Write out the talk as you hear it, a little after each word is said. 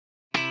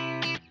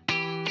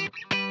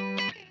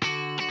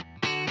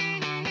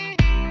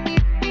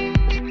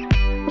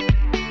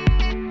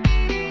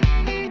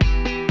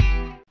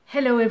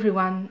Hello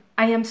everyone,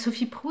 I am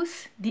Sophie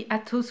Proust, the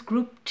Atos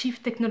Group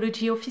Chief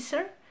Technology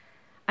Officer.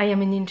 I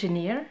am an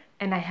engineer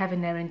and I have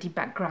an R&D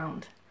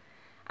background.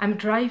 I'm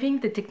driving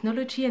the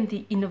technology and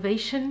the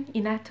innovation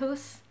in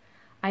Atos.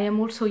 I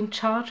am also in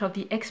charge of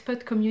the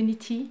expert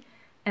community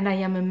and I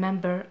am a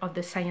member of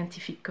the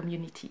scientific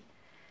community.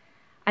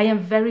 I am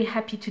very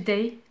happy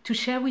today to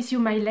share with you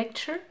my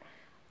lecture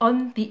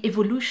on the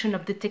evolution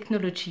of the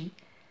technology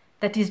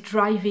that is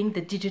driving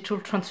the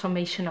digital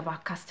transformation of our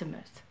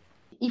customers.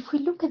 If we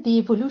look at the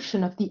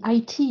evolution of the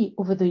IT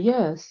over the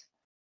years,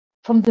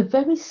 from the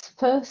very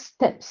first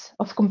steps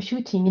of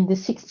computing in the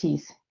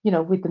 60s,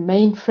 with the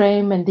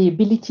mainframe and the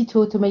ability to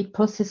automate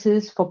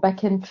processes for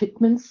back-end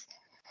treatments,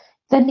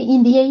 then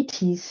in the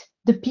 80s,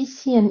 the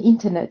PC and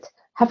internet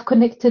have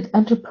connected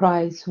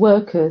enterprise,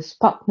 workers,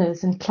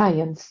 partners, and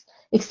clients,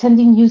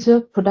 extending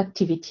user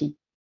productivity.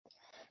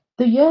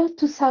 The year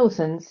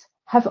 2000s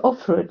have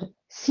offered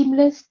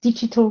seamless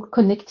digital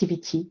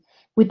connectivity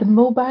with the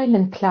mobile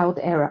and cloud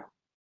era.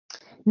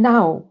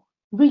 Now,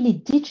 really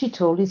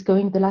digital is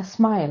going the last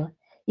mile.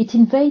 It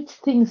invades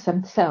things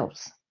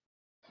themselves.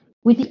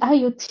 With the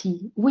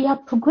IoT, we are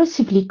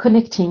progressively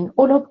connecting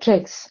all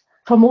objects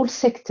from all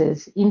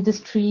sectors,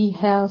 industry,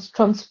 health,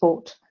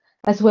 transport,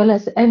 as well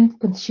as end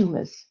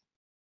consumers.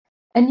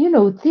 And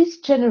this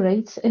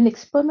generates an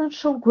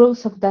exponential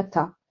growth of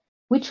data,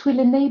 which will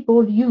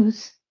enable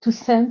use to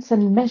sense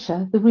and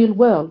measure the real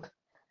world.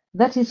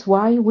 That is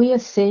why we are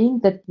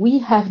saying that we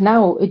have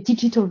now a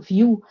digital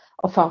view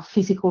of our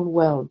physical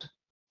world.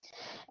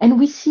 And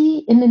we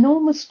see an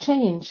enormous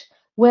change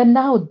where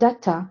now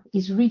data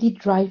is really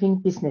driving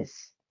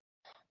business.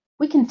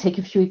 We can take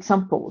a few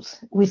examples.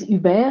 With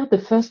Uber, the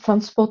first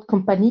transport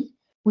company,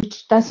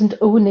 which doesn't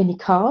own any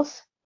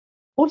cars.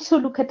 Also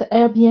look at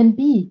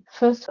Airbnb,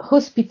 first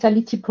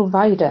hospitality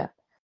provider,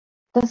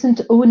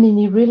 doesn't own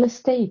any real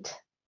estate.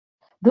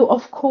 Though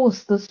of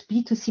course those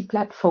B2C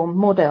platform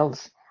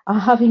models are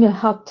having a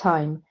hard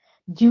time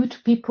due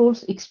to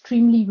people's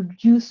extremely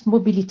reduced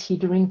mobility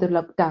during the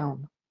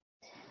lockdown.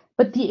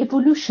 But the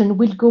evolution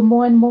will go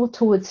more and more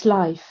towards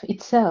life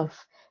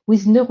itself,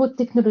 with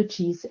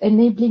neurotechnologies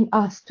enabling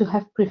us to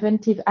have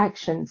preventive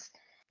actions.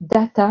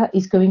 Data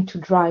is going to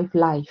drive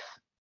life.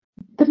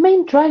 The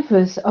main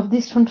drivers of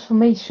this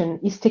transformation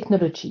is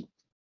technology.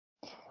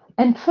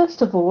 And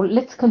first of all,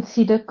 let's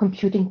consider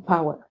computing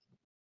power,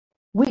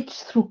 which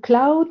through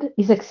cloud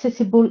is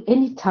accessible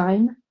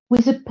anytime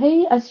with a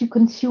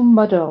pay-as-you-consume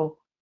model,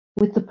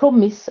 with the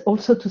promise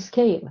also to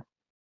scale.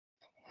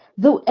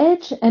 Though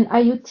Edge and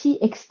IoT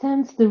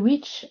extends the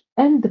reach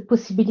and the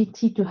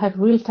possibility to have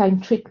real-time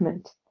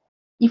treatment,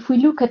 if we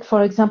look at,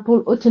 for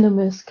example,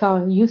 autonomous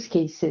car use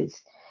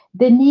cases,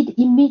 they need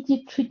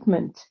immediate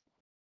treatment,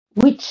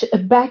 which a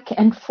back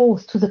and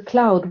forth to the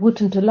cloud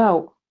wouldn't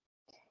allow.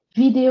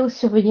 Video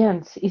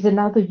surveillance is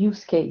another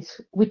use case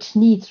which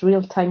needs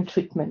real-time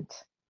treatment.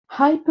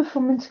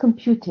 High-performance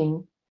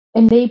computing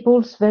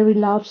enables very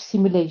large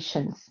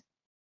simulations.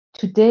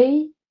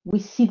 Today, we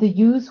see the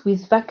use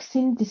with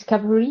vaccine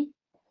discovery,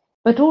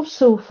 but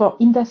also for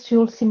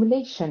industrial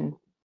simulation.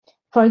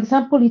 For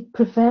example, it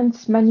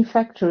prevents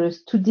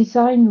manufacturers to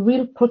design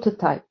real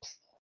prototypes.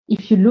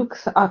 If you look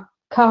at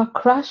car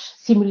crash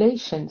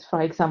simulations,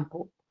 for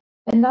example.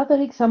 Another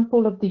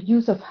example of the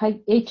use of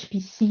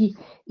HPC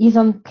is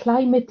on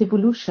climate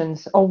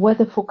evolutions or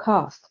weather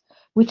forecast,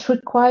 which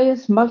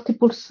requires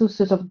multiple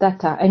sources of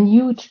data and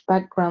huge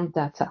background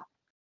data.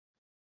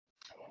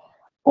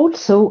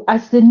 Also,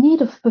 as the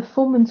need of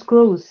performance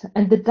grows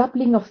and the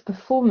doubling of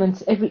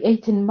performance every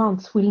 18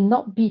 months will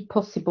not be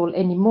possible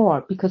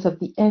anymore because of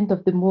the end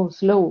of the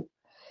Moore's law,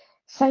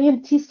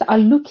 scientists are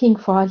looking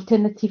for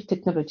alternative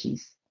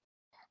technologies.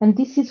 And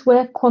this is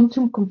where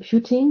quantum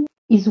computing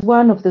is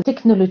one of the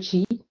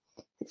technology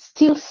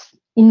still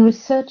in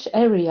research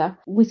area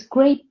with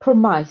great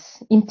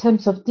promise in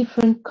terms of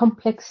different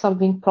complex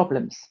solving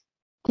problems.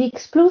 The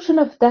explosion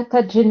of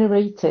data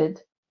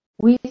generated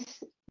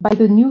by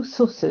the new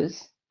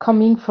sources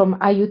coming from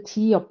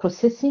IoT or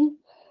processing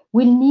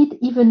will need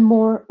even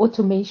more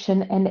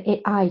automation and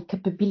AI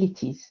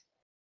capabilities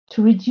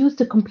to reduce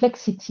the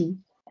complexity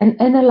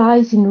and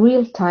analyze in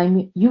real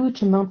time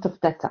huge amount of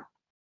data.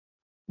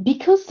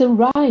 Because the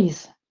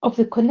rise of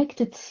the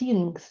connected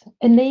things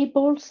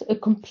enables a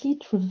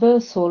complete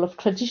reversal of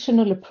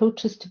traditional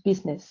approaches to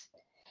business.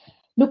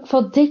 Look,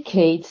 for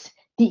decades,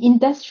 the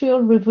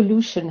Industrial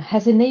Revolution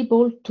has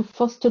enabled to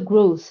foster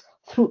growth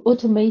through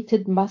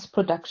automated mass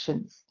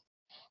productions.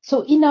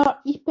 So in our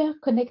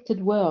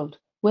hyper-connected world,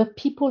 where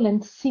people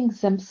and things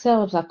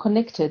themselves are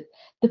connected,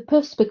 the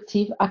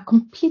perspective are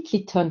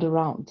completely turned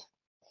around.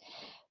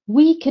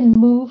 We can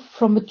move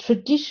from a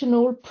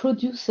traditional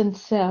produce and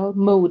sell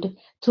mode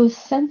to a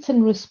sense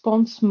and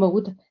response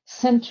mode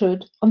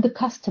centered on the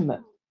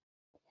customer.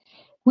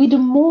 We do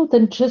more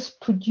than just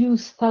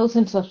produce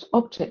thousands of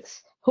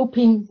objects,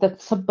 hoping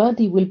that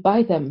somebody will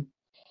buy them.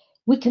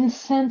 We can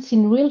sense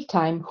in real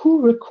time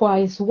who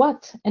requires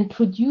what and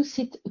produce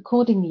it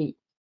accordingly.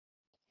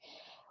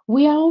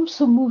 We are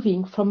also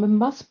moving from a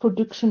mass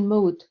production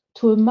mode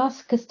to a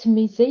mass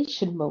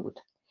customization mode.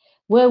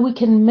 where we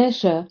can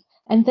measure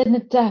and then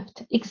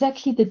adapt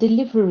exactly the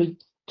delivery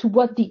to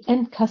what the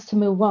end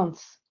customer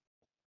wants.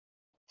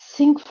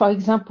 Think, for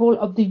example,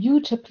 of the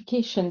huge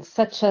applications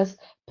such as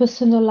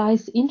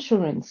personalized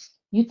insurance,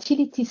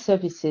 utility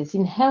services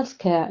in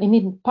healthcare and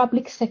in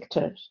public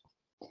sectors.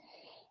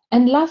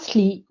 And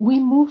lastly, we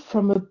move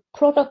from a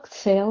product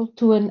sale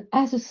to an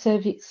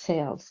as-a-service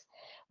sales,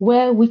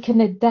 where we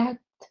can adapt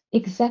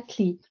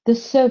exactly the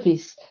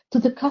service to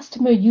the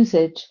customer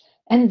usage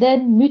and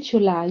then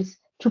mutualize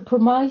to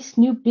promise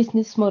new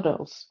business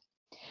models.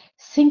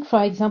 Think,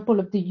 for example,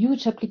 of the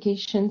huge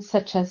applications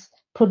such as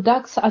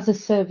products as a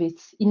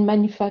service in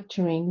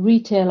manufacturing,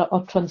 retail,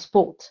 or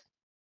transport.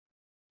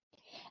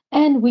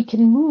 And we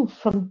can move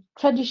from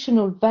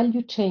traditional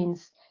value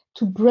chains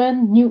to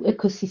brand new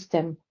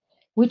ecosystem,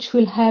 which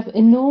will have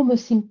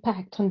enormous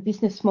impact on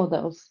business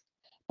models,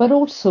 but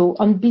also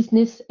on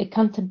business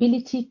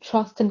accountability,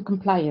 trust, and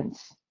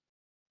compliance.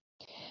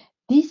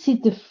 This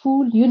is the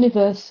full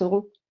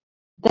universal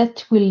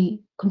that will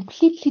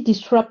completely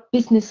disrupt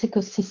business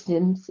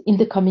ecosystems in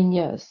the coming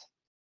years.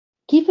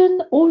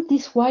 Given all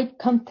this wide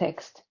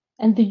context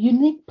and the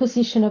unique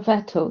position of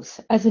Atos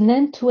as an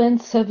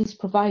end-to-end service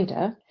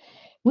provider,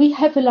 we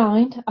have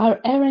aligned our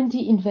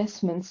R&D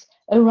investments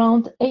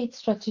around 8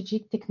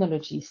 strategic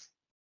technologies.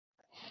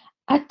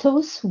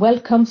 Atos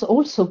welcomes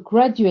also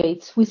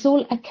graduates with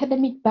all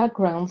academic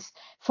backgrounds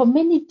for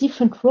many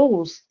different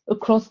roles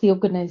across the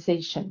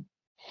organization.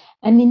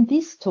 And in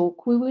this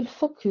talk, we will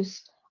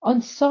focus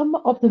on some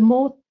of the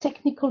more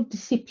technical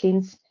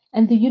disciplines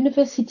and the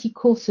university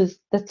courses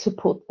that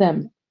support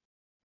them.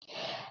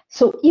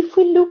 So if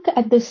we look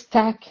at the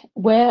stack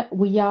where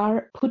we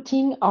are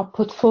putting our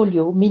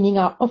portfolio, meaning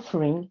our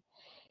offering,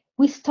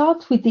 we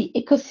start with the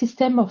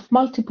ecosystem of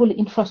multiple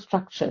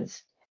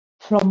infrastructures,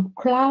 from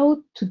cloud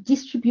to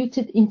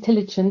distributed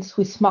intelligence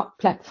with smart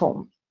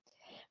platform.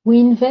 We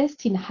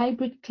invest in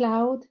hybrid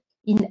cloud,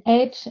 in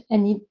edge,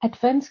 and in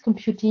advanced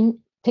computing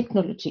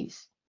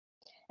technologies.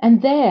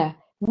 And there,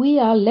 we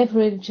are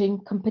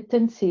leveraging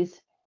competencies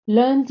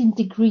learned in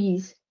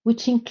degrees,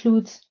 which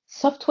includes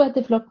software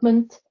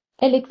development,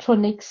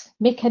 electronics,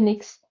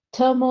 mechanics,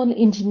 thermal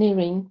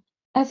engineering,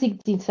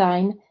 ASIC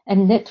design,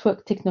 and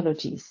network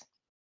technologies.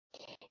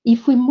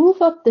 If we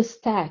move up the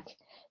stack,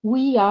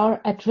 we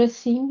are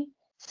addressing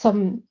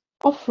some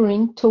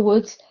offering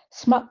towards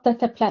smart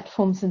data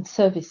platforms and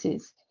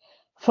services,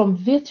 from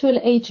virtual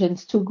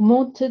agents to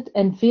augmented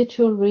and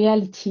virtual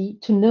reality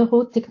to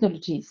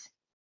neurotechnologies.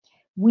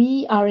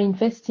 We are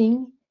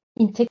investing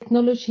in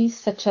technologies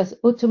such as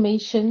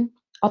automation,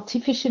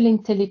 artificial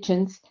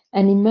intelligence,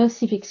 and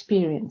immersive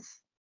experience.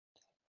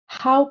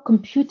 How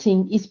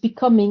computing is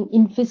becoming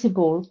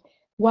invisible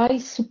while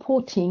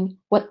supporting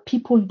what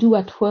people do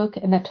at work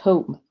and at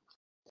home.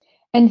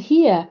 And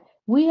here,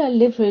 we are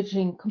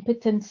leveraging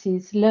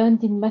competencies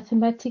learned in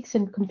mathematics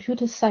and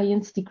computer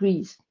science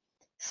degrees,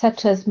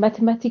 such as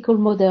mathematical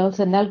models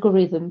and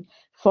algorithms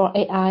for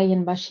AI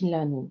and machine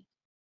learning.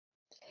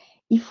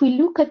 If we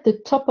look at the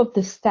top of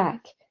the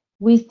stack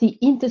with the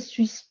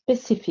industry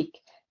specific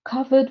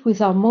covered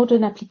with our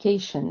modern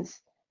applications,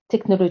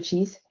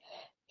 technologies,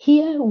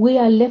 here we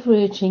are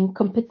leveraging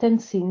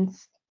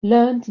competencies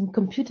learned in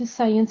computer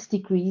science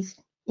degrees,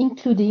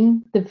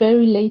 including the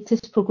very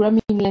latest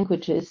programming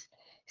languages,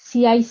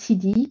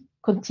 CI/CD,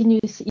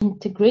 continuous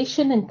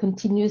integration and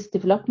continuous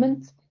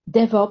development,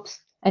 DevOps,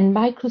 and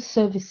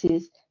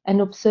microservices and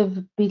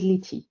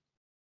observability.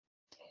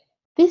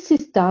 This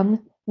is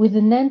done with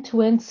an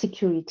end-to-end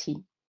security.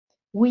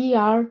 We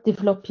are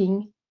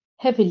developing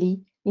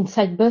heavily in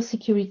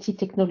cybersecurity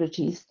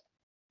technologies,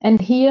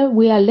 and here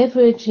we are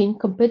leveraging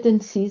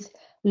competencies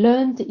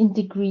learned in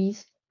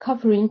degrees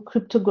covering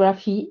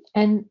cryptography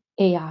and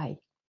AI.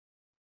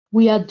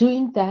 We are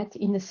doing that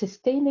in a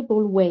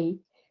sustainable way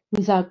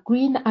with our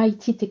green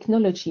IT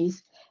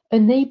technologies,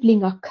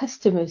 enabling our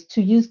customers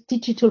to use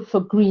digital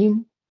for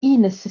green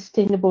in a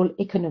sustainable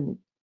economy.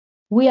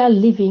 We are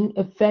living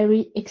a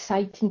very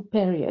exciting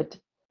period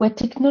where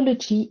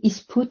technology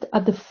is put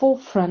at the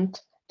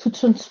forefront to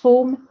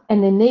transform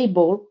and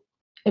enable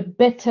a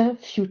better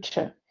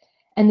future.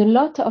 And a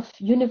lot of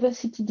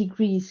university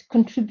degrees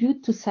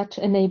contribute to such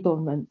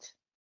enablement.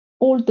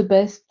 All the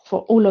best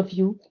for all of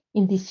you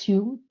in this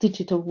new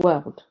digital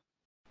world.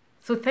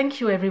 So thank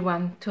you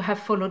everyone to have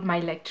followed my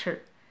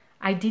lecture.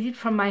 I did it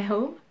from my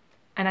home,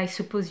 and I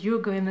suppose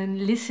you're going to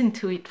listen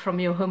to it from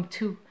your home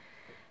too.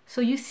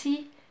 So you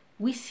see,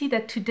 we see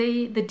that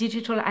today the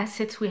digital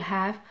assets we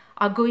have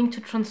are going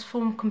to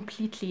transform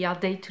completely our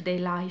day-to-day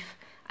life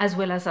as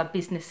well as our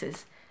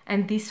businesses,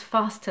 and this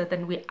faster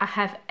than we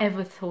have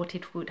ever thought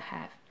it would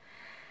have.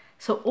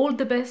 So all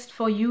the best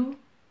for you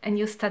and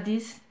your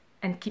studies,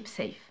 and keep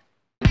safe.